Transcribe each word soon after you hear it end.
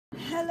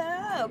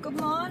Hello, good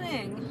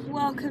morning.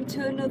 Welcome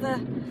to another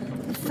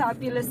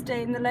fabulous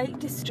day in the Lake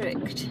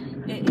District.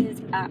 It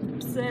is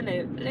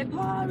absolutely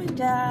pouring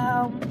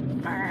down.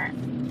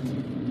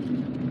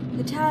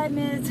 The time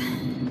is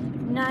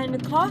 9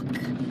 o'clock.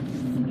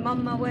 I'm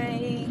on my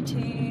way to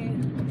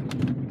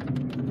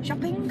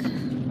shopping,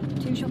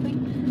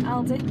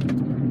 Aldi.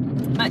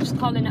 I'm actually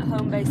calling it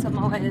home base on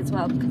my way as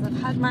well because I've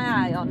had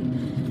my eye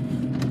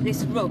on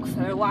this rug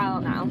for a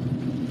while now.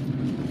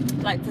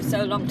 Like for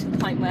so long to the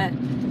point where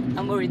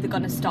I'm worried they're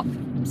going to stop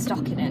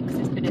stocking it because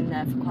it's been in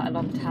there for quite a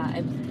long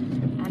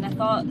time. And I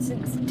thought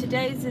since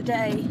today's the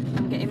day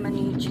I'm getting my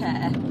new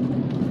chair,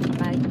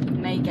 I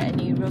may get a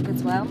new rug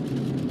as well.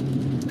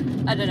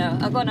 I don't know,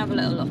 I'll go and have a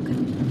little look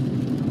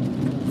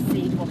and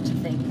see what I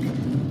think.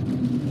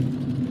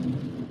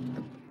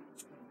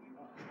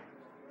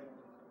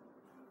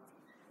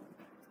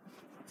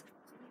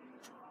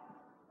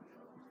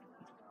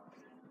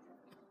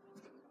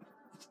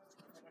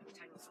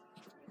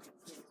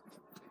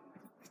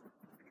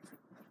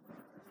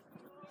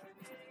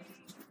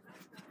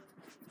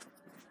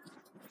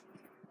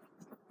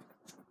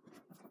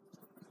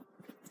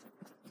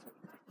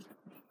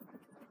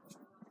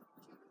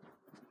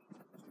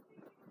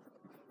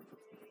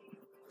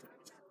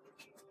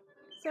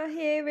 So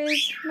here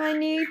is my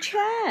new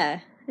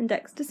chair and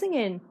Dexter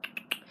singing.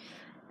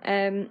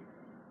 Yeah,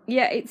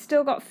 it's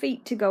still got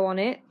feet to go on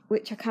it,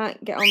 which I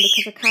can't get on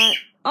because I can't.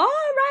 All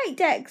right,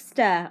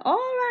 Dexter. All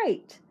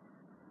right.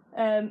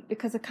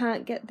 Because I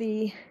can't get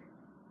the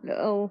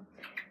little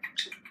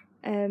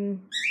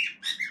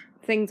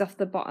things off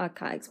the bottom. I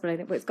can't explain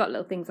it, but it's got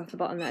little things off the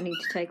bottom that I need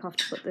to take off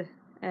to put the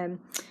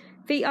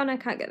feet on. I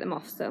can't get them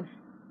off, so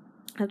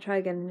I'll try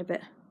again in a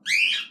bit.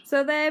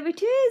 So there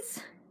it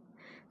is.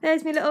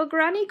 There's my little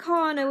granny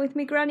corner with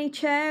my granny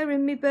chair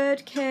and my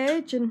bird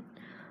cage and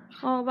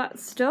all that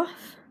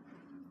stuff.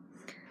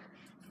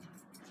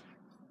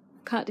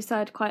 Can't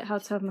decide quite how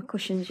to have my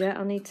cushions yet.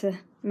 I'll need to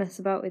mess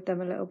about with them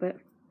a little bit.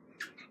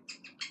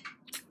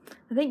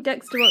 I think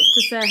Dexter wants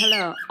to say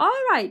hello.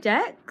 Alright,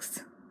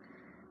 Dex.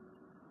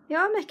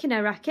 You're making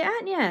a racket,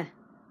 aren't you?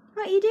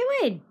 What are you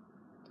doing?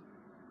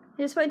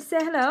 You just wanted to say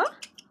hello?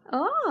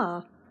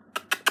 Oh.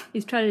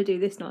 He's trying to do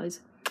this noise.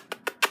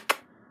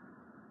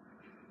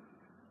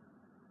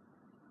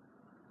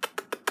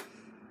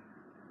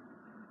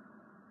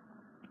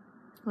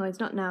 Well,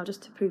 it's not now,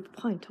 just to prove the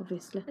point,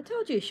 obviously. I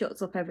told you he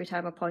shuts up every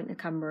time I point the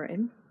camera at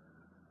him.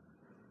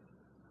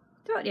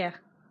 Don't you?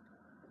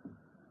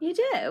 You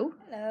do?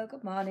 Hello,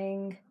 good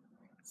morning.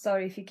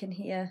 Sorry if you can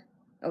hear...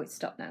 Oh, it's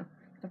stopped now.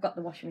 I've got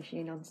the washing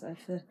machine on, so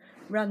if the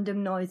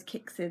random noise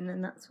kicks in,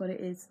 then that's what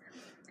it is.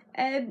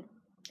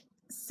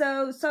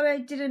 So, sorry I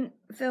didn't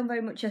film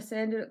very much yesterday.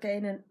 I ended up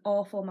getting an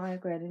awful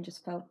migraine and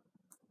just felt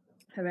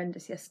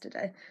horrendous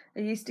yesterday. I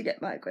used to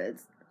get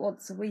migraines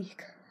once a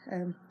week.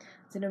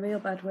 It's in a real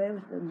bad way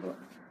with them, but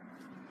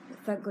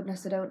thank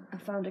goodness I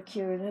found a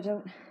cure and I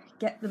don't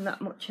get them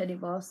that much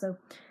anymore. So,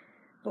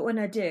 but when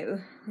I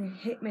do, they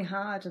hit me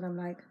hard and I'm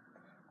like,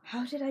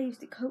 how did I used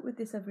to cope with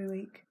this every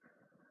week?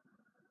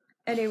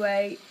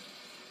 Anyway,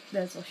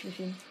 there's the washing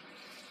machine.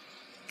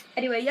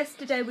 Anyway,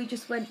 yesterday we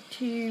just went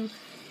to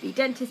the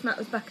dentist. Matt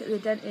was back at the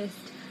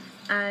dentist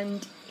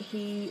and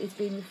he is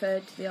being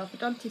referred to the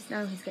orthodontist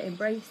now. He's getting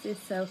braces,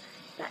 so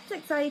that's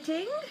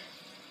exciting.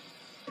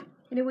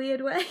 In a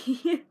weird way.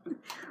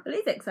 Well,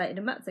 he's excited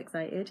and Matt's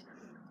excited.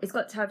 He's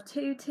got to have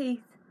 2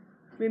 teeth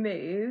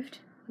removed,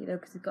 you know,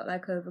 because he's got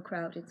like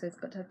overcrowded, so he's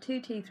got to have 2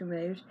 teeth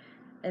removed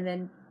and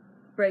then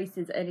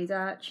braces, and his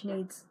arch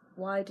needs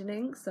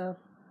widening, so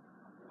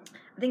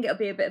I think it'll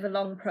be a bit of a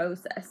long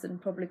process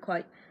and probably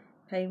quite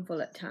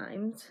painful at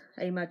times,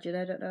 I imagine.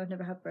 I don't know, I've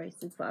never had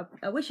braces, but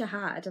I wish I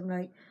had. I'm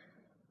like,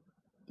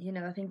 you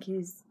know, I think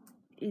he's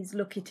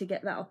lucky to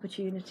get that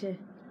opportunity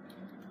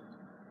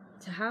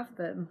to have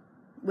them.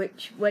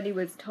 Which, when he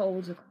was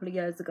told a couple of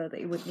years ago that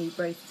he would need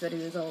braces when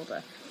he was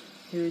older,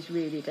 he was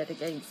really dead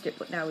against it.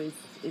 But now he's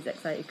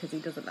excited because he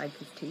doesn't like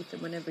his teeth,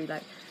 and whenever he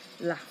like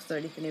laughs or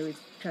anything, he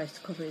always tries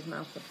to cover his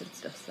mouth up and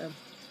stuff. So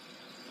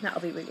that'll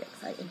be really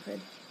exciting for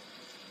him.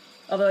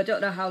 Although I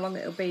don't know how long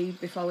it'll be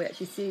before we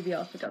actually see the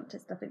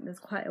orthodontist. I think there's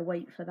quite a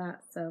wait for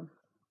that, so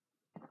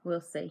we'll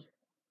see.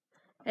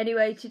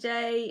 Anyway,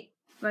 today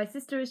my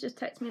sister has just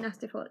texted me and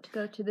asked if I want to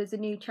go to. There's a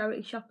new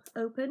charity shop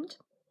opened.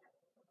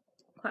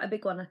 Quite a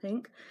big one, I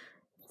think.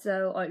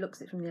 So, or it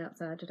looks it from the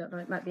outside. I don't know.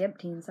 It might be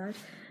empty inside.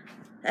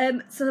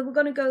 So we're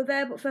going to go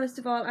there. But first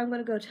of all, I'm going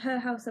to go to her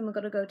house and we're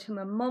going to go to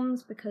my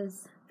mum's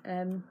because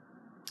my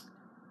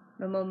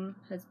mum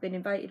has been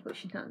invited, but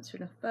she's not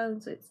answering her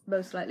phone. So it's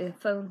most likely her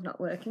phone's not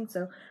working.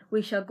 So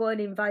we shall go and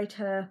invite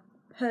her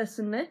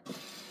personally.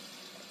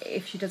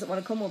 If she doesn't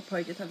want to come, we'll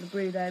probably just have a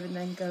brew there and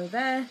then go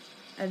there.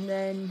 And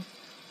then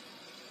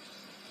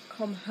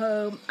come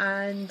home,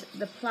 and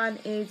the plan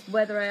is,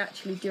 whether I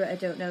actually do it I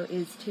don't know,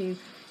 is to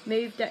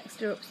move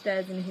Dexter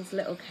upstairs in his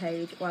little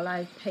cage while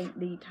I paint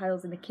the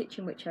tiles in the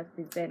kitchen, which I've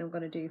been saying I'm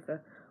going to do for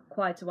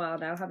quite a while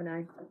now, haven't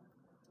I?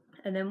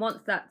 And then once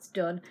that's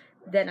done,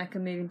 then I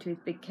can move into his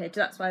big cage.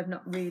 That's why I've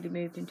not really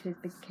moved into his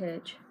big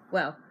cage.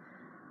 Well,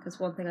 because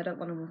one thing, I don't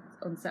want to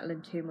unsettle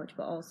him too much,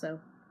 but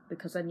also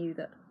because I knew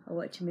that I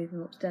wanted to move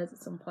him upstairs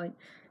at some point,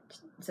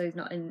 so he's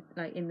not in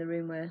the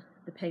room where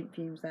the paint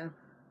fumes are.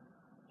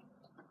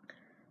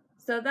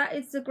 So that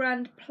is the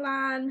grand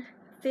plan.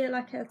 I feel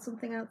like I had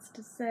something else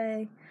to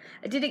say.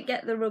 I didn't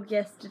get the rug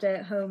yesterday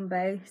at home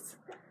base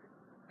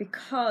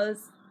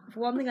because,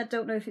 for one thing, I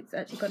don't know if it's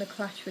actually going to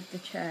clash with the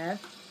chair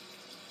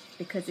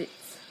because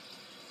it's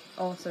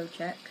also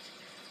checked.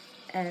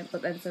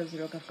 But then so's the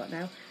rug I've got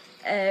now.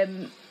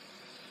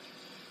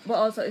 But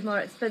also it's more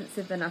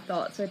expensive than I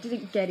thought, so I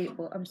didn't get it,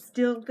 but I'm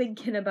still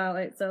thinking about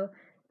it, so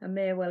I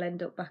may well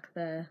end up back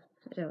there.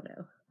 I don't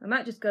know. I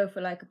might just go for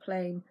like a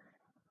plain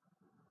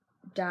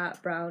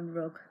dark brown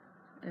rug.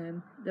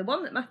 The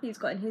one that Matthew's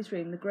got in his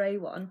room, the grey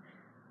one,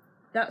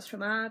 that's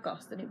from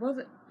Argos, and it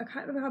wasn't, I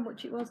can't remember how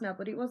much it was now,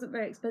 but it wasn't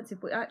very expensive,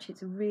 but actually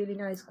it's a really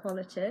nice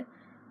quality.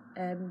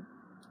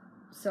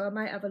 So I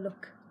might have a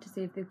look to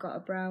see if they've got a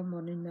brown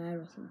one in there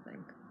or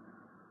something.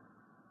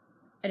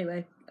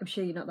 Anyway, I'm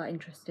sure you're not that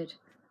interested.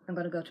 I'm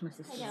going to go to my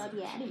sister's.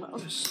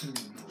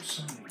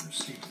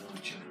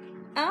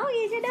 Oh,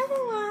 here's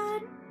another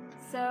one!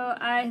 So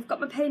I've got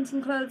my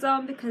painting clothes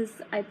on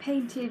because I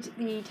painted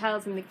the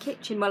tiles in the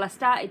kitchen. Well, I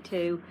started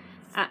to,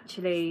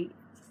 actually.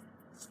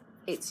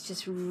 It's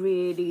just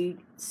really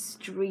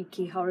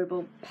streaky,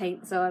 horrible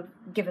paint, so I've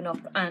given up,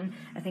 and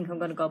I think I'm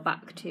going to go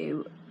back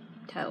to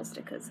tile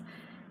stickers.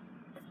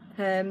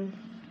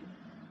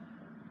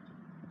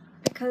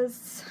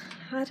 Because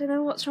I don't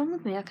know what's wrong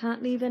with me. I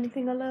can't leave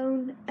anything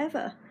alone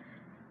ever.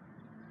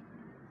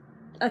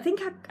 I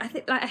think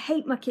I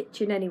hate my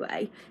kitchen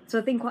anyway, so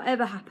I think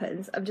whatever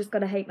happens, I'm just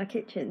gonna hate my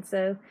kitchen.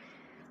 So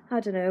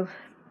I don't know.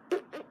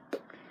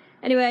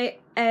 Anyway,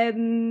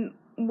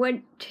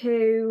 went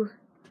to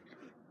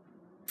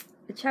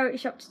the charity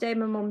shop today.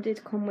 My mum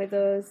did come with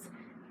us.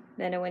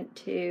 Then I went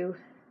to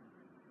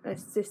my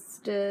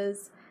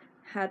sister's,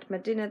 had my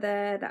dinner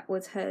there. That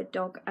was her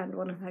dog and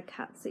one of her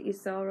cats that you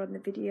saw on the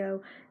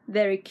video.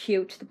 Very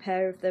cute, the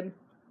pair of them.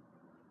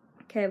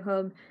 Came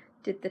home,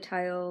 did the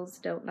tiles,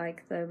 don't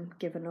like them,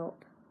 given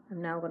up.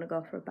 I'm now going to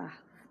go for a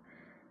bath.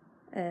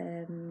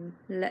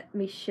 Let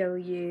me show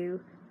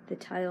you the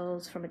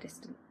tiles from a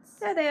distance.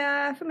 There they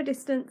are, from a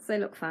distance they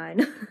look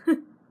fine.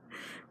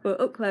 But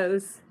up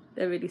close,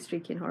 they're really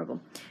streaky and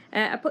horrible.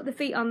 I put the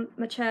feet on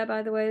my chair,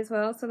 by the way, as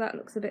well, so that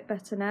looks a bit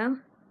better now.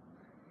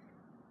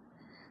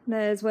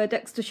 There's where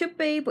Dexter should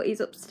be, but he's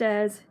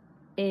upstairs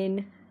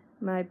in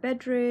my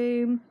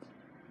bedroom.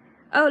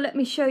 Oh, let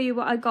me show you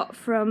what I got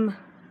from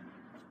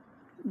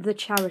the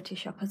charity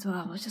shop as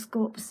well. I'll just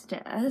go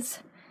upstairs.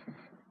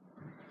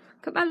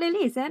 Look at my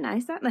lilies, they're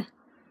nice, aren't they?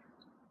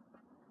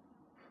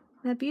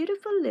 They're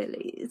beautiful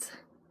lilies.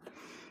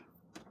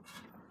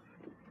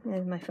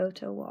 There's my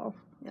photo wall.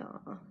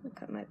 Oh,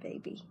 look at my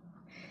baby.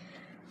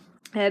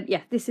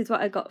 Yeah, this is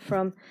what I got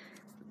from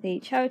the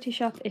charity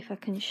shop, if I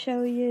can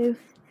show you.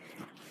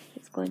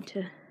 It's going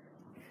to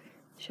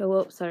show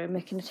up. Sorry, I'm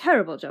making a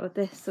terrible job of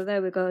this. So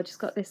there we go. I just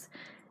got this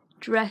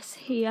dress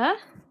here.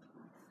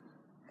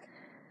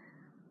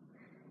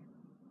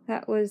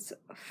 That was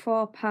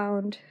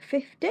 £4.50.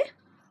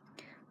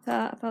 So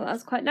I thought that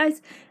was quite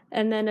nice.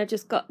 And then I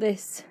just got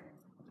this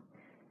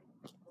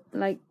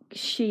like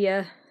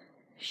sheer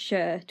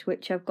shirt,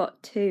 which I've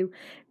got two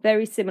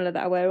very similar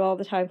that I wear all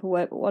the time for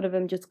work, but one of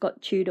them just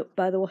got chewed up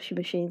by the washing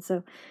machine.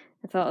 So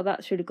I thought, oh,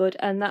 that's really good.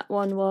 And that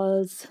one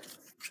was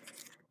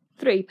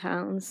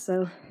 £3.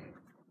 So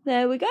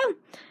there we go.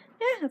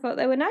 Yeah, I thought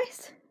they were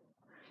nice.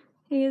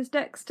 Here's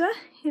Dexter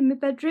in my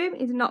bedroom.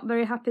 He's not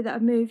very happy that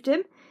I've moved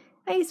him.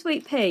 Hey,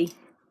 sweet pea.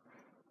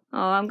 Oh,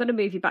 I'm going to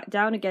move you back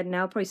down again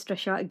now. I'll probably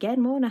stress you out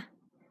again, won't I?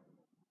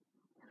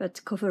 I've had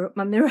to cover up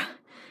my mirror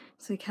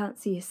so you can't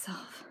see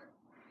yourself.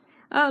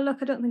 Oh, look,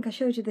 I don't think I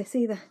showed you this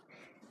either.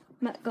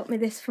 Matt got me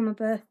this for my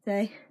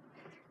birthday.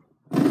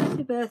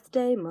 Happy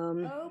birthday,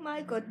 Mum. Oh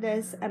my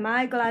goodness, am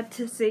I glad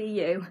to see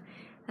you.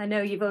 I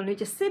know you've only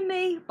just seen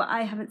me, but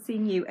I haven't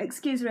seen you.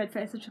 Excuse the red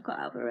face, I just got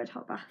out of a red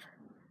hot bath.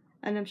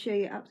 And I'm sure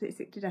you're absolutely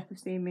sick to death of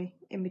seeing me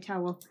in my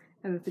towel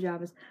and my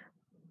pyjamas.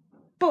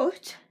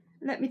 But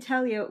let me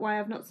tell you why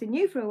I've not seen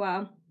you for a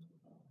while.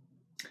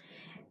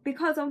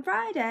 Because on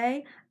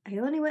Friday, I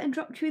only went and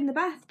dropped you in the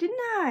bath, didn't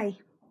I?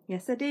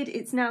 Yes, I did.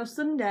 It's now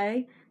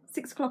Sunday,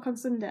 6 o'clock on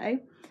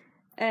Sunday.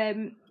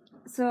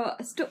 So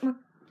I stuck my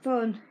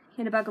phone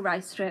in a bag of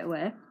rice straight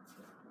away.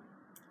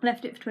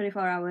 Left it for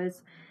 24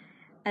 hours.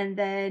 And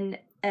then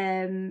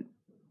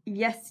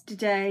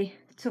yesterday,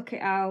 took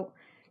it out,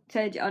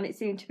 turned it on, it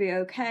seemed to be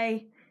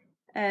okay.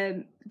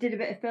 Did a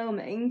bit of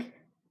filming.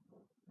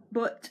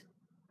 But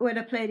when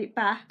I played it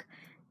back,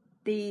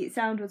 the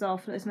sound was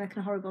awful. It was making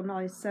a horrible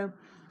noise. So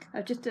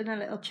I've just done a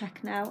little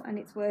check now and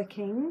it's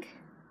working.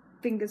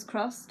 Fingers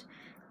crossed.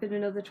 Been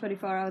another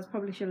 24 hours.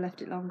 Probably should have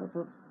left it longer,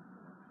 but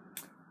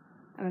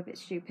I'm a bit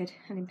stupid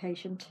and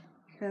impatient.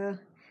 So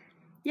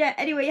yeah,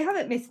 anyway, you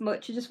haven't missed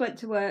much. I just went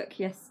to work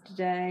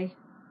yesterday.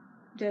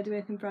 Did I do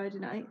anything Friday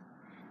night?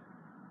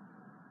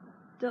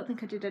 Don't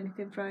think I did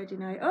anything Friday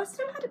night. Oh, I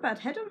still had a bad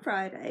head on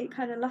Friday. It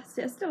kind of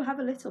lasted. I still have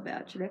a little bit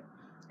actually.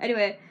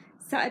 Anyway,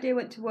 Saturday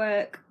went to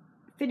work,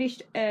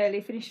 finished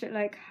early, finished at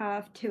like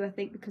 2:30 I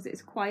think, because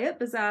it's quiet,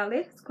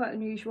 bizarrely, it's quite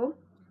unusual.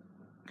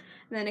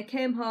 And then I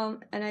came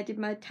home and I did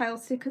my tile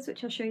stickers,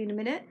 which I'll show you in a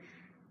minute.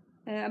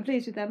 I'm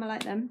pleased with them, I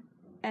like them.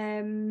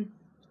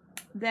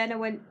 Then I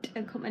went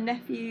and cut my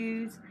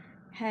nephew's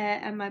hair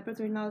and my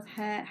brother-in-law's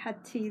hair,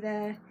 had tea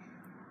there.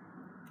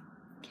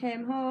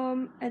 Came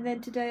home, and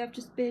then today I've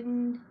just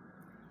been...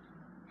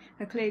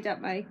 I cleared out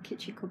my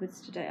kitchen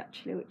cupboards today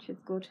actually, which is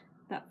good.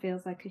 That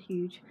feels like a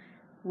huge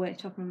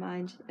weight off my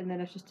mind. And then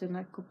I've just done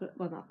like a couple,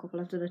 well not a couple,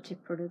 I've done a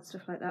tip run and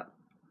stuff like that.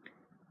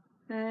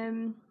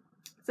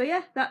 So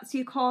yeah, that's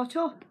you caught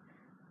up,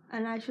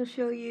 and I shall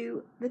show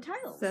you the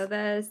tiles. So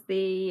there's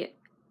the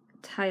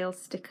tile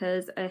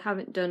stickers. I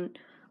haven't done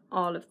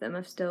all of them,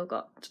 I've still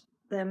got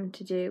them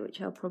to do, which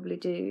I'll probably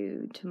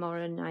do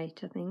tomorrow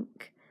night I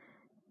think.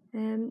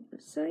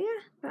 So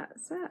yeah,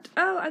 that's that.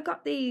 Oh, I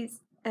got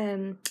these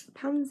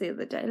pans the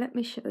other day. Let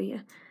me show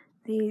you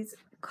these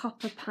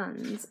copper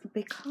pans,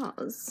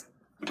 because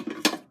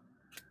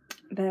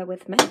bear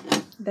with me,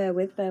 bear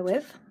with.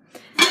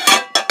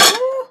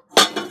 Oh,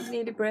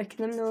 nearly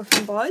breaking them. They were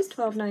from Boys,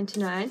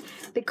 £12.99,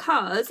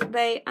 because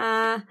they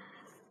are,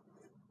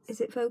 is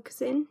it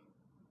focusing?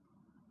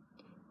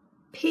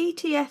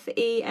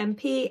 PTFE and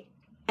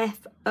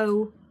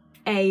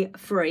PFOA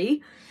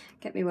free.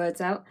 Get me words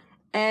out.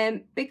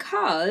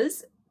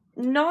 Because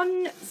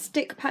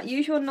non-stick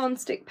usual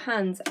non-stick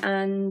pans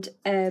and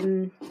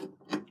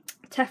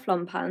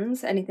Teflon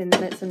pans, anything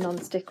that makes them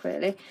non-stick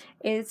really,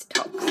 is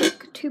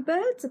toxic to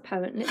birds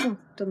apparently. Oh,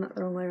 done that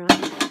the wrong way around.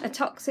 Are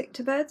toxic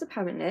to birds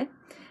apparently.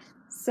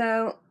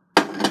 So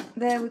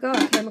there we go.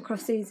 I came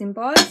across these in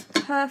Boys.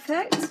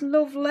 Perfect,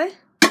 lovely.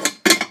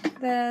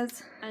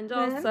 There's, and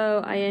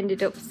also I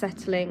ended up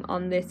settling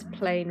on this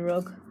plain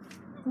rug,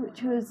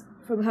 which was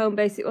from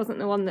Homebase. It wasn't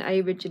the one that I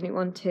originally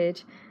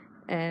wanted,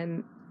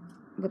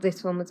 but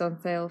this one was on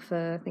sale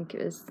for, I think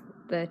it was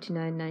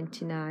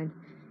 £39.99,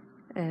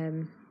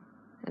 and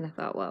I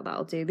thought, well,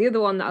 that'll do. The other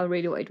one that I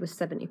really wanted was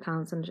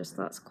 £70, and I just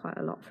thought that's quite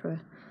a lot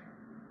for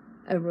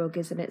a rug,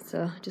 isn't it?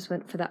 So I just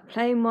went for that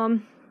plain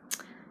one.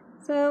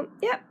 So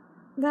yeah,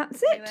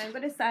 that's it. Anyway, I'm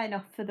going to sign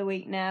off for the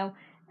week now.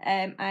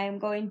 I am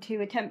going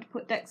to attempt to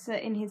put Dexter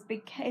in his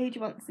big cage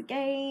once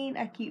again.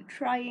 I keep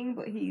trying,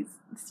 but he's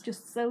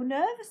just so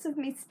nervous of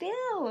me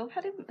still. I've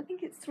had him, I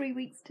think it's 3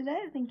 weeks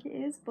today, I think it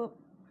is, but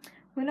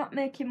we're not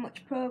making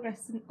much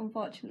progress,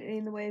 unfortunately,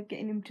 in the way of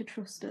getting him to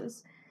trust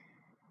us.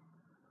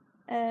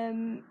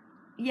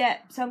 Yeah,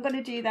 so I'm going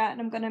to do that,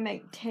 and I'm going to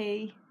make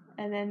tea,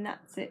 and then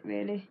that's it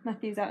really.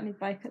 Matthew's out on his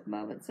bike at the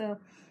moment, so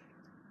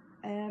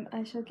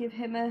I shall give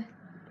him a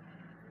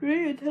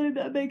ring and tell him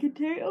that I'm making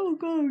tea. Oh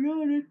god, I'm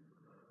yawning.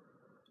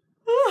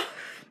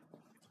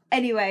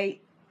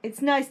 Anyway,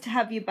 it's nice to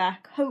have you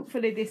back.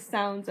 Hopefully this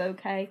sounds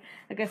okay.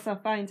 I guess I'll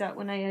find out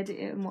when I edit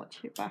it and watch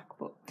it back,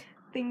 but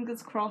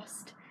fingers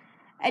crossed.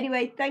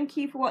 Anyway, thank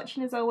you for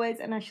watching as always,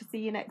 and I shall see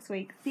you next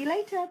week. See you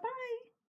later, bye!